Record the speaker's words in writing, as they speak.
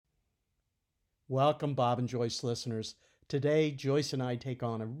Welcome, Bob and Joyce listeners. Today, Joyce and I take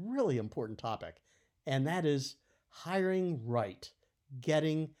on a really important topic, and that is hiring right,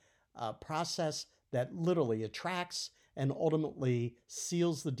 getting a process that literally attracts and ultimately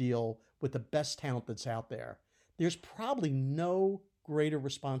seals the deal with the best talent that's out there. There's probably no greater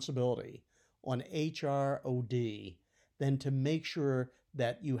responsibility on HROD than to make sure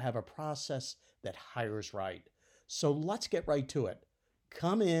that you have a process that hires right. So let's get right to it.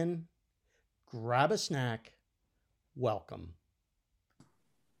 Come in, grab a snack. Welcome.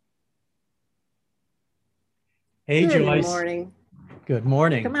 Hey, Good Joyce. morning. Good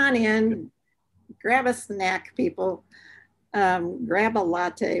morning. Come on in, grab a snack, people. Grab a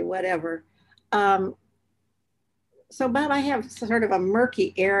latte, whatever. Um, so, Bob, I have sort of a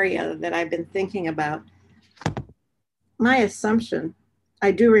murky area that I've been thinking about. My assumption,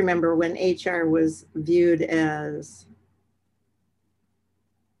 I do remember when HR was viewed as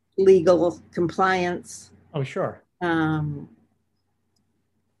legal compliance. Oh, sure.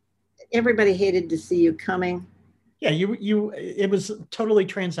 Everybody hated to see you coming. Yeah, it was totally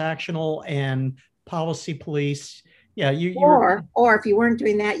transactional and policy police. Yeah, you were. Or if you weren't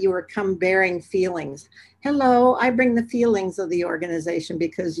doing that, you were come bearing feelings. Hello, I bring the feelings of the organization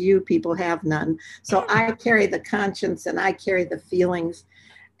because you people have none. So I carry the conscience and I carry the feelings,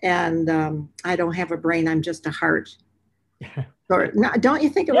 and I don't have a brain. I'm just a heart. Or no, don't you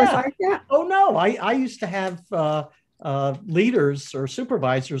think it was like that? Oh no, I used to have leaders or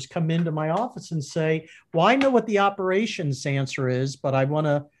supervisors come into my office and say, "Well, I know what the operations answer is, but I want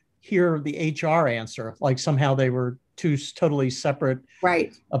to hear the HR answer." Like somehow they were two totally separate,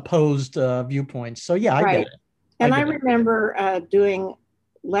 right, opposed viewpoints. So yeah, I get it. And I remember doing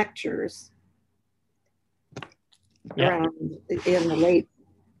lectures around in the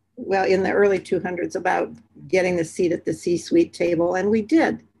in the early 200s about getting the seat at the C-suite table, and we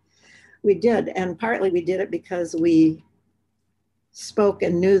did. And partly we did it because we spoke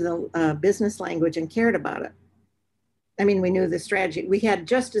and knew the business language and cared about it. I mean, we knew the strategy. We had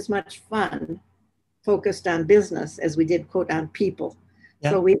just as much fun focused on business as we did, quote, on people.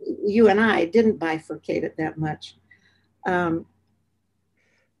 Yeah. So you and I didn't bifurcate it that much. But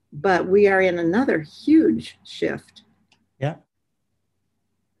we are in another huge shift. Yeah.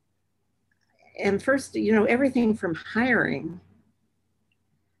 And first, everything from hiring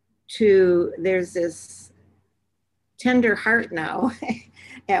to there's this tender heart now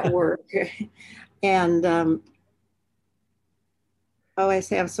at work. And I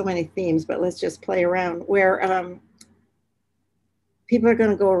have so many themes, but let's just play around where people are going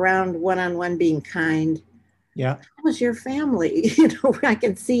to go around one-on-one being kind. Yeah. How was your family? I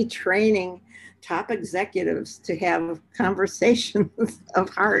can see training top executives to have conversations of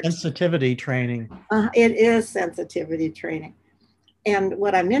heart. Sensitivity training. It is sensitivity training. And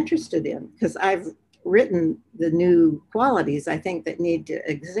what I'm interested in, because I've written the new qualities I think that need to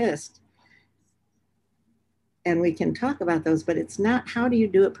exist, and we can talk about those, but it's not how do you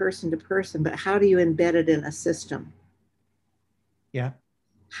do it person to person, but how do you embed it in a system? Yeah.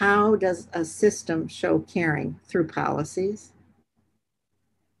 How does a system show caring? Through policies,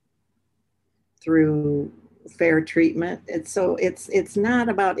 through fair treatment. It's not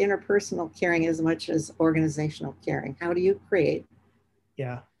about interpersonal caring as much as organizational caring. How do you create?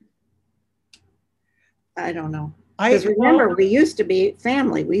 Yeah. I don't know. Because remember, we used to be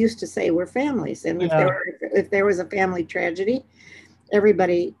family. We used to say we're families. And if there was a family tragedy,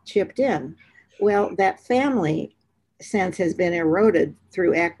 everybody chipped in. Well, that family sense has been eroded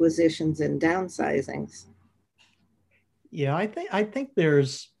through acquisitions and downsizings. Yeah, I think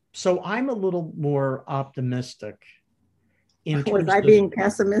so I'm a little more optimistic. Was I being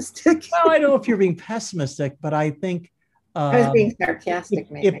pessimistic? Well, I don't know if you're being pessimistic, but I think I was being sarcastic.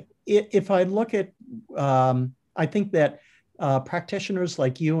 If I look at, I think that practitioners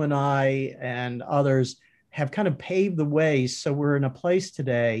like you and I and others have kind of paved the way. So we're in a place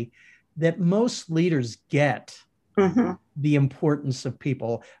today that most leaders get the importance of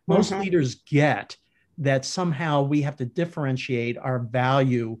people. Most leaders get that somehow we have to differentiate our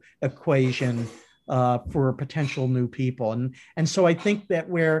value equation for potential new people. And so I think that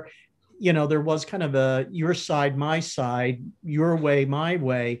where, there was kind of a your side, my side, your way, my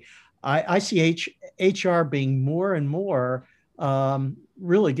way, I see HR being more and more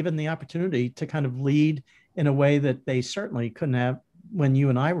really given the opportunity to kind of lead in a way that they certainly couldn't have when you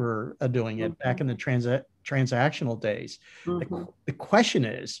and I were doing it back in the transactional days. The question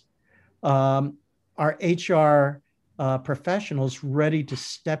is, are HR professionals ready to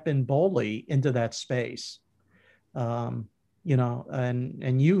step in boldly into that space? And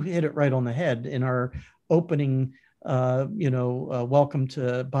you hit it right on the head in our opening, welcome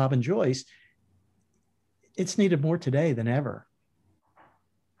to Bob and Joyce. it's needed more today than ever.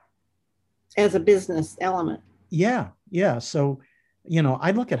 As a business element. Yeah, yeah. So,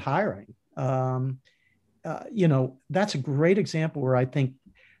 I look at hiring. That's a great example where I think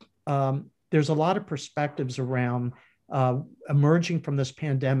there's a lot of perspectives around emerging from this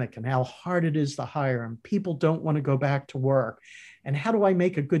pandemic and how hard it is to hire, and people don't want to go back to work. And how do I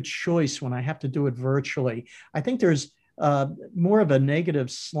make a good choice when I have to do it virtually? I think there's more of a negative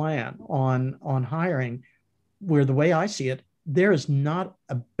slant on hiring, where the way I see it, there is not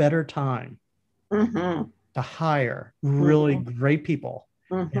a better time Mm-hmm. to hire really great people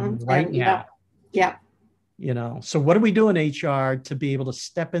than right now. Yeah. So what do we do in HR to be able to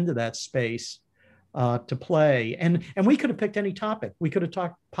step into that space to play? And we could have picked any topic. We could have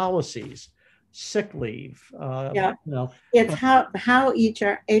talked policies, sick leave. Yeah. It's how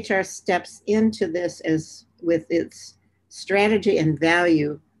HR steps into this as with its strategy and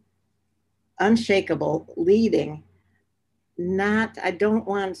value, unshakable, leading. I don't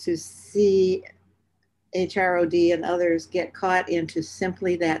want to see HROD and others get caught into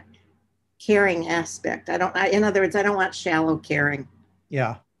simply that caring aspect. In other words, I don't want shallow caring.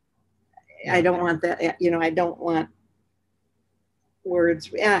 Yeah. I don't want that. I don't want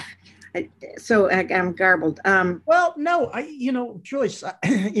words. Yeah. So I'm garbled. Well, no, Joyce,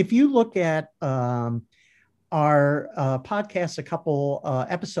 if you look at our podcast a couple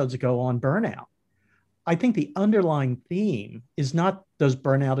episodes ago on burnout, I think the underlying theme is not, does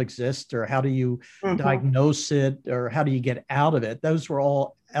burnout exist, or how do you diagnose it, or how do you get out of it? Those were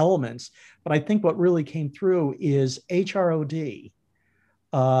all elements. But I think what really came through is HROD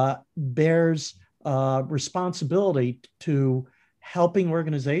bears responsibility to helping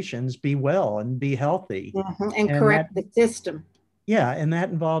organizations be well and be healthy. And correct the system. Yeah, and that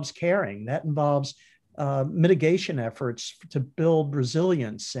involves caring. That involves mitigation efforts to build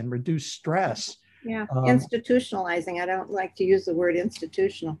resilience and reduce stress. Yeah, institutionalizing. I don't like to use the word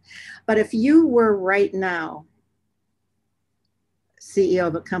institutional. But if you were right now CEO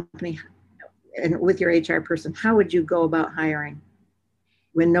of a company and with your HR person, how would you go about hiring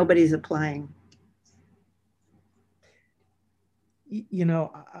when nobody's applying?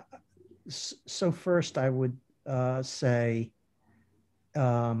 So first I would say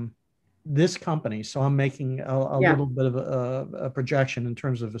this company, so I'm making a little bit of a projection in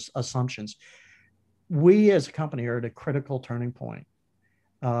terms of assumptions. We as a company are at a critical turning point.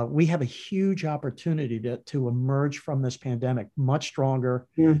 We have a huge opportunity to emerge from this pandemic much stronger,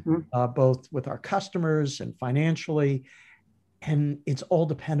 both with our customers and financially. And it's all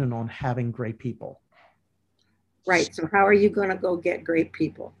dependent on having great people. Right. So how are you going to go get great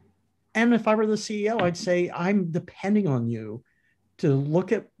people? And if I were the CEO, I'd say, I'm depending on you to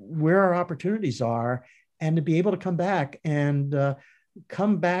look at where our opportunities are and to be able to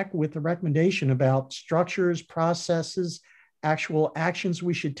come back with a recommendation about structures, processes, actual actions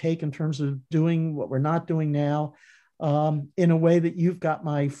we should take in terms of doing what we're not doing now, in a way that you've got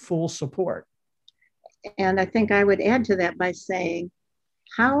my full support. And I think I would add to that by saying,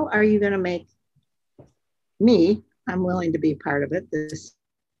 how are you going to make me, I'm willing to be part of it, this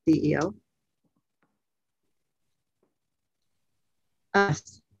CEO,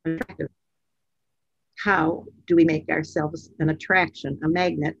 us attractive? How do we make ourselves an attraction, a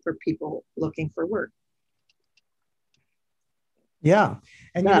magnet for people looking for work? Yeah.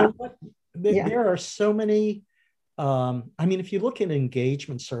 And you know what? There are so many, if you look at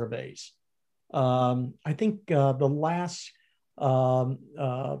engagement surveys, I think the last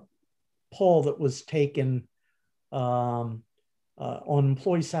poll that was taken on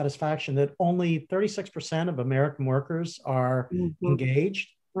employee satisfaction, that only 36% of American workers are engaged.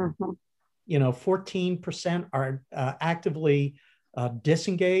 14% are actively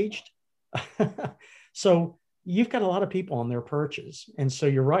disengaged. So you've got a lot of people on their perches. And so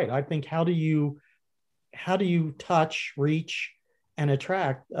you're right. I think how do you touch, reach, and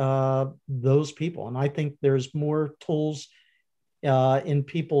attract those people? And I think there's more tools in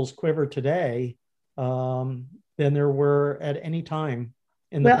people's quiver today than there were at any time.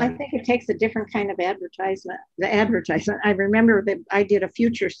 I think it takes a different kind of advertisement. I remember that I did a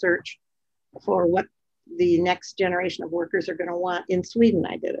future search for what the next generation of workers are going to want. In Sweden,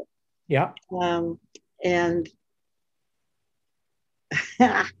 I did it. Yeah. And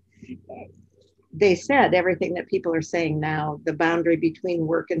they said everything that people are saying now. The boundary between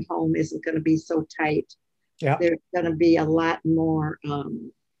work and home isn't going to be so tight. Yeah. There's going to be a lot more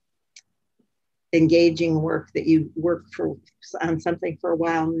engaging work, that you work on something for a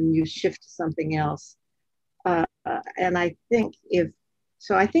while and then you shift to something else. And I think if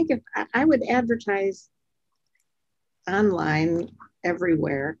I would advertise online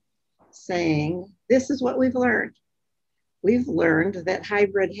everywhere saying this is what we've learned. We've learned that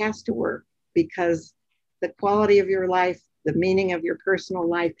hybrid has to work because the quality of your life, the meaning of your personal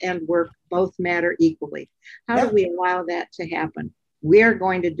life and work both matter equally. How do we allow that to happen? We're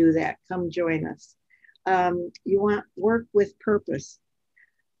going to do that. Come join us. You want work with purpose.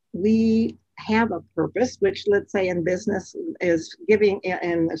 We have a purpose, which let's say in business is giving,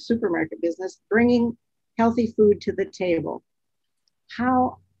 in the supermarket business, bringing healthy food to the table.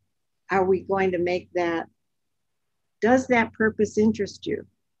 How are we going to make that? Does that purpose interest you?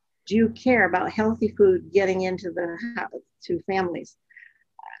 Do you care about healthy food getting into the house to families?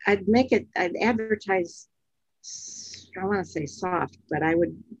 I'd advertise, I want to say soft, but I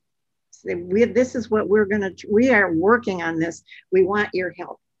would say, this is what we are working on this. We want your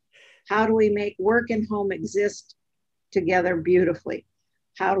help. How do we make work and home exist together beautifully?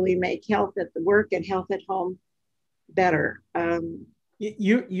 How do we make health at the work and health at home better?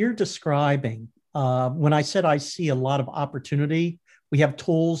 You're describing, when I said I see a lot of opportunity, we have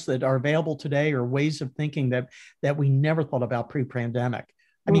tools that are available today or ways of thinking that we never thought about pre-pandemic.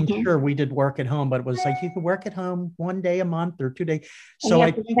 I mean, sure, we did work at home, but it was like you could work at home 1 day a month or 2 days. So you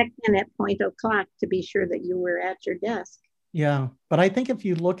have to check in at 0:00 to be sure that you were at your desk. Yeah, but I think if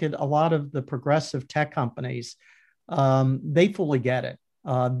you look at a lot of the progressive tech companies, they fully get it.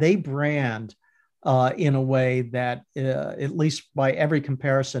 They brand in a way that, at least by every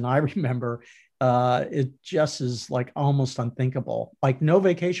comparison I remember, it just is like almost unthinkable. Like no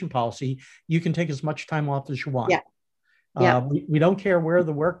vacation policy, you can take as much time off as you want. Yeah. Yeah. We don't care where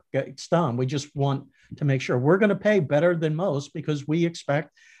the work gets done. We just want to make sure we're going to pay better than most because we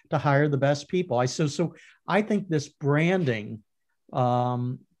expect to hire the best people. So I think this branding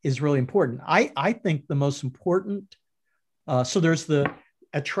is really important. I think the most important, so there's the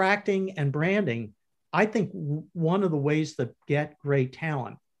attracting and branding. I think one of the ways that get great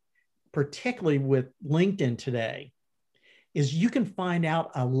talent, particularly with LinkedIn today, is you can find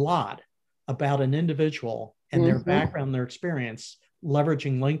out a lot about an individual and their background, their experience,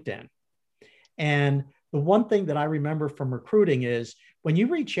 leveraging LinkedIn. And the one thing that I remember from recruiting is when you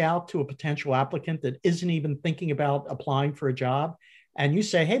reach out to a potential applicant that isn't even thinking about applying for a job, and you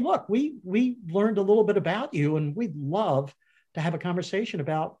say, hey, look, we learned a little bit about you, and we'd love to have a conversation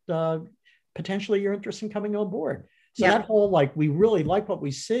about potentially your interest in coming on board. So that whole, like, we really like what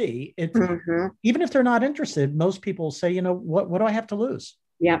we see. It, even if they're not interested, most people say, you know, what do I have to lose?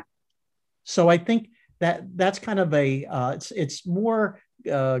 Yeah. So I think that's kind of a, it's more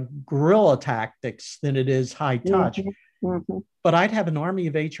guerrilla tactics than it is high touch. But I'd have an army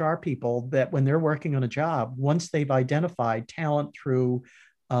of HR people that when they're working on a job, once they've identified talent through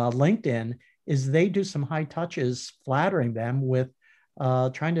LinkedIn, is they do some high touches, flattering them with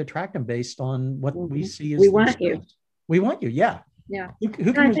trying to attract them based on what we see as we want you. We want you, yeah. Yeah. Who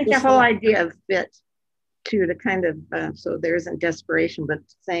can I think the whole idea of fit to the kind of, so there isn't desperation, but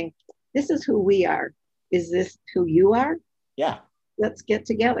saying, this is who we are. Is this who you are? Yeah. Let's get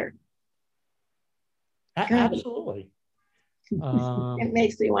together. Absolutely. It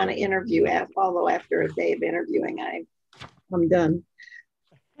makes me want to interview, although after a day of interviewing, I'm done.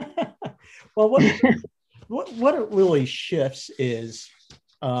 Well, what it really shifts is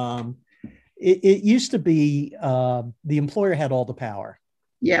it used to be the employer had all the power.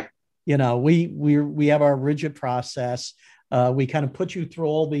 Yeah. You know, we have our rigid process. We kind of put you through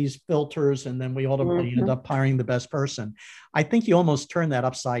all these filters, and then we ultimately end up hiring the best person. I think you almost turn that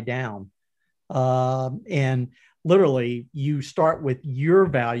upside down. And literally, you start with your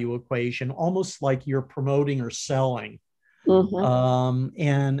value equation, almost like you're promoting or selling.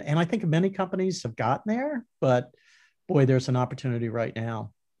 And I think many companies have gotten there, but boy, there's an opportunity right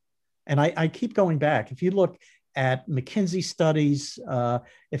now. And I keep going back. If you look at McKinsey studies,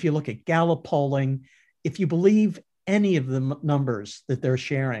 if you look at Gallup polling, if you believe any of the numbers that they're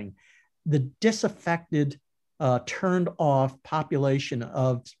sharing, the disaffected, turned off population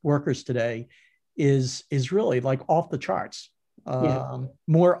of workers today is really like off the charts.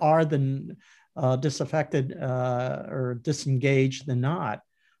 More are than disaffected or disengaged than not.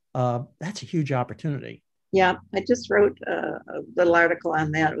 That's a huge opportunity. Yeah, I just wrote a little article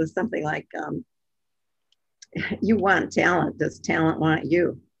on that. It was something like, you want talent. Does talent want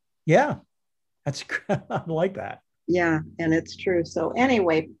you? Yeah, I like that. Yeah, and it's true. So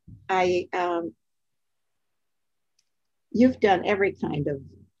anyway, you've done every kind of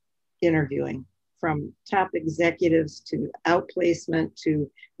interviewing, from top executives to outplacement to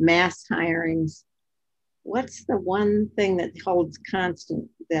mass hirings. What's the one thing that holds constant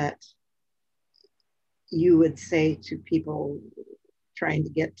that you would say to people trying to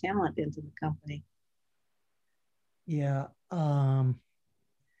get talent into the company? Yeah.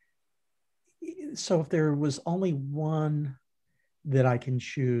 so if there was only one that I can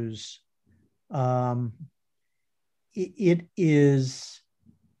choose, um, it is,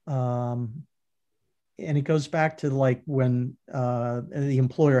 and it goes back to like when the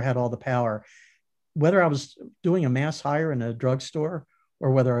employer had all the power. Whether I was doing a mass hire in a drugstore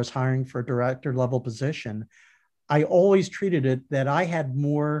or whether I was hiring for a director level position, I always treated it that I had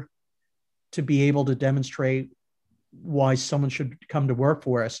more to be able to demonstrate why someone should come to work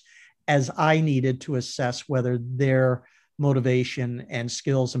for us as I needed to assess whether their motivation and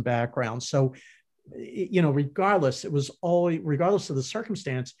skills and background. So, regardless, it was always, regardless of the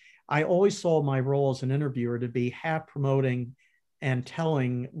circumstance, I always saw my role as an interviewer to be half promoting and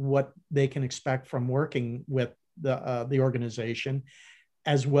telling what they can expect from working with the organization,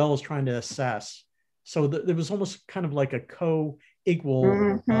 as well as trying to assess. So there was almost kind of like a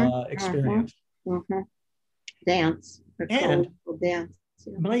co-equal experience. Dance. And dance.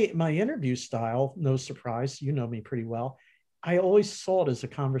 my interview style, no surprise, you know me pretty well, I always saw it as a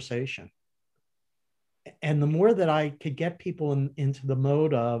conversation. And the more that I could get people into the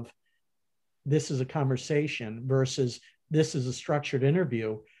mode of this is a conversation versus this is a structured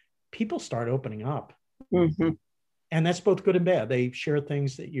interview, people start opening up. And that's both good and bad. They share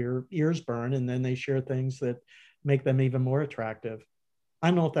things that your ears burn, and then they share things that make them even more attractive. I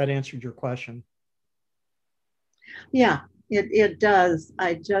don't know if that answered your question. Yeah, it does.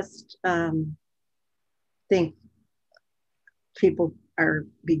 I just think people are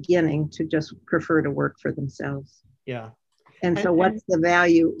beginning to just prefer to work for themselves. Yeah. And so what's the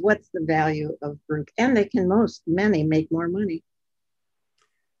value? What's the value of group? And they can many make more money.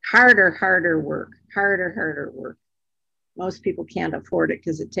 Harder work. Most people can't afford it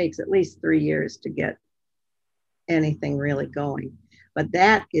because it takes at least 3 years to get anything really going. But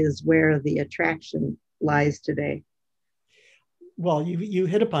that is where the attraction lies today. Well, you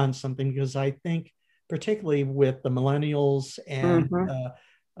hit upon something, because I think particularly with the millennials and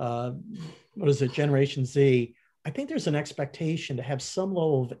what is it, Generation Z, I think there's an expectation to have some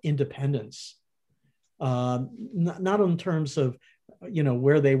level of independence, not in terms of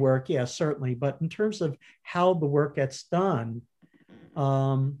where they work, yes, certainly, but in terms of how the work gets done,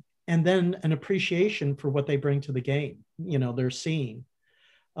 and then an appreciation for what they bring to the game, they're seeing.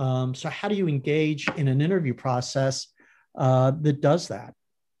 So how do you engage in an interview process that does that?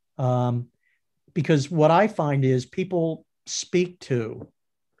 Because what I find is people speak to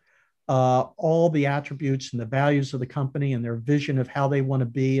all the attributes and the values of the company and their vision of how they want to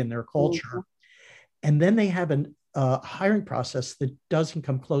be and their culture. And then they have a hiring process that doesn't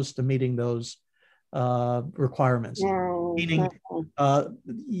come close to meeting those requirements. Meaning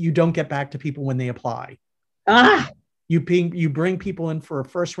you don't get back to people when they apply. You bring people in for a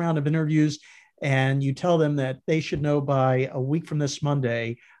first round of interviews, and you tell them that they should know by a week from this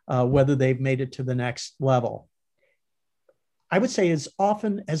Monday whether they've made it to the next level. I would say as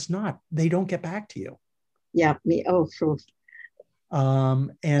often as not, they don't get back to you. Yeah, me. Oh, sure.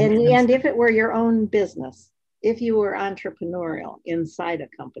 And if it were your own business, if you were entrepreneurial inside a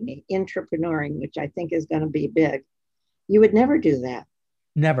company, entrepreneuring, which I think is going to be big, you would never do that.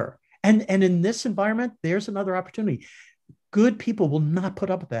 Never. And in this environment, there's another opportunity. Good people will not put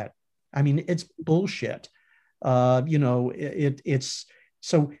up with that. I mean, it's bullshit. It's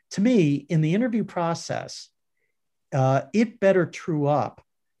so, to me, in the interview process, it better true up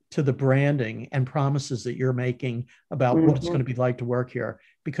to the branding and promises that you're making about what it's going to be like to work here.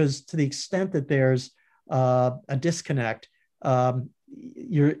 Because to the extent that there's a disconnect,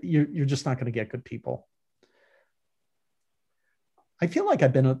 you're just not going to get good people. I feel like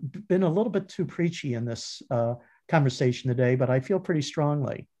I've been a little bit too preachy in this conversation today, but I feel pretty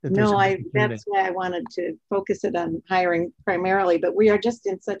strongly that that's why I wanted to focus it on hiring primarily. But we are just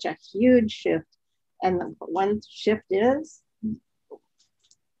in such a huge shift, and the one shift is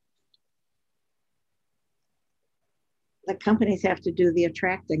the companies have to do the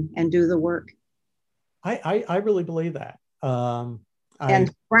attracting and do the work. I really believe that.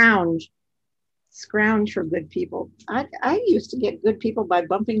 And scrounge for good people. I used to get good people by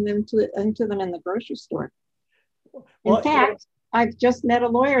bumping them into them in the grocery store. In fact, I've just met a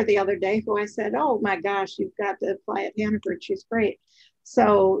lawyer the other day who I said, "Oh my gosh, you've got to apply at Hannaford. She's great."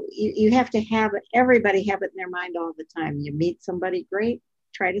 So you have to have everybody have it in their mind all the time. You meet somebody great,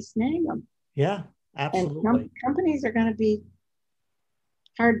 try to snag them. Yeah, absolutely. And companies are going to be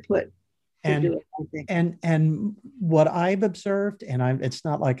hard put to do it, I think. And what I've observed, and it's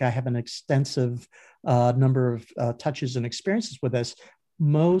not like I have an extensive number of touches and experiences with this,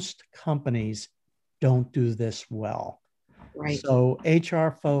 most companies don't do this well. Right. So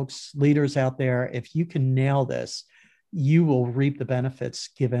HR folks, leaders out there, if you can nail this, you will reap the benefits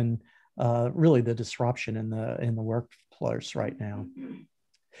given really the disruption in the workforce right now.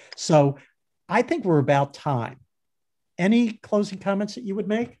 So I think we're about time. Any closing comments that you would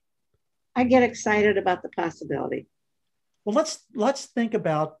make? I get excited about the possibility. Well, let's think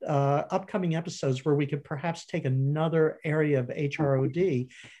about upcoming episodes where we could perhaps take another area of HROD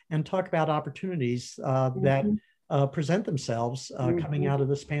and talk about opportunities that present themselves coming out of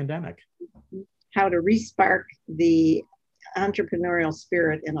this pandemic. How to respark the entrepreneurial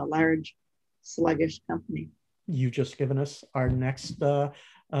spirit in a large, sluggish company. You've just given us our next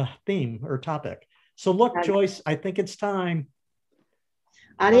theme or topic. So look, Joyce, I think it's time.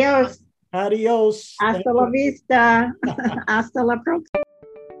 Adios. Adios. Hasta la vista. Hasta la próxima.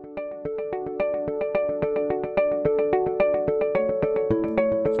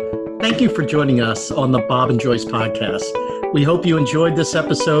 Thank you for joining us on the Bob and Joyce podcast. We hope you enjoyed this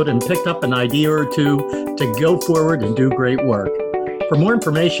episode and picked up an idea or two to go forward and do great work. For more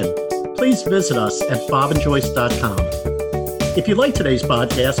information, please visit us at bobandjoyce.com. If you like today's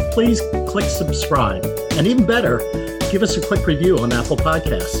podcast, please click subscribe. And even better, give us a quick review on Apple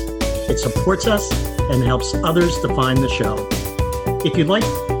Podcasts. It supports us and helps others to find the show. If you'd like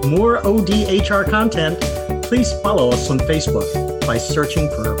more ODHR content, please follow us on Facebook by searching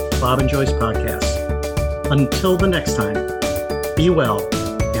for Bob and Joyce Podcast. Until the next time, be well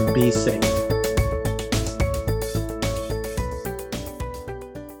and be safe.